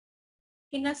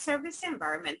In a service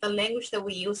environment, the language that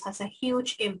we use has a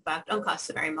huge impact on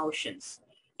customer emotions.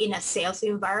 In a sales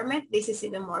environment, this is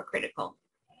even more critical.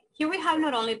 Here we have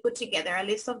not only put together a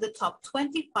list of the top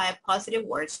 25 positive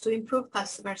words to improve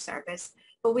customer service,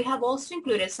 but we have also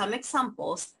included some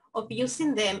examples of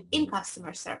using them in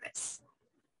customer service.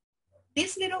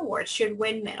 These little words should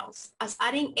win medals, as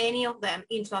adding any of them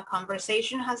into a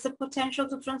conversation has the potential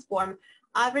to transform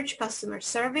average customer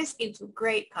service into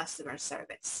great customer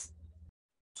service.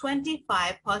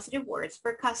 25 positive words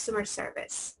for customer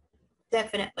service.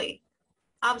 Definitely,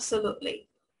 absolutely,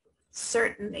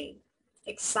 certainly,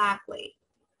 exactly,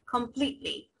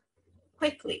 completely,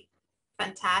 quickly,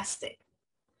 fantastic,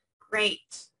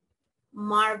 great,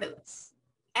 marvelous,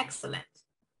 excellent,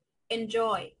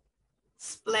 enjoy,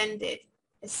 splendid,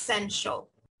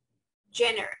 essential,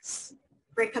 generous,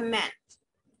 recommend,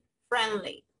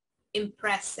 friendly,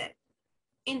 impressive,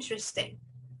 interesting,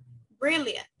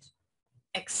 brilliant,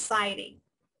 exciting,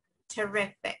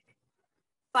 terrific,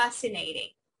 fascinating,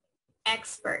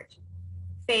 expert,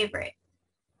 favorite,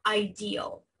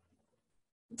 ideal.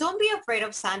 Don't be afraid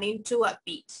of sounding too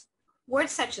upbeat.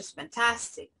 Words such as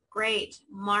fantastic, great,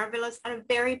 marvelous are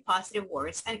very positive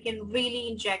words and can really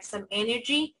inject some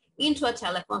energy into a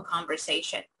telephone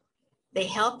conversation. They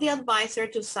help the advisor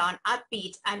to sound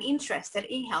upbeat and interested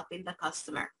in helping the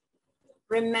customer.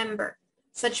 Remember,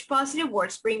 such positive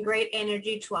words bring great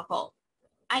energy to a call.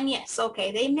 And yes,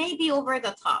 okay, they may be over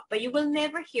the top, but you will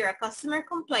never hear a customer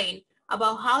complain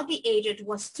about how the agent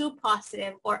was too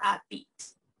positive or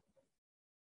upbeat.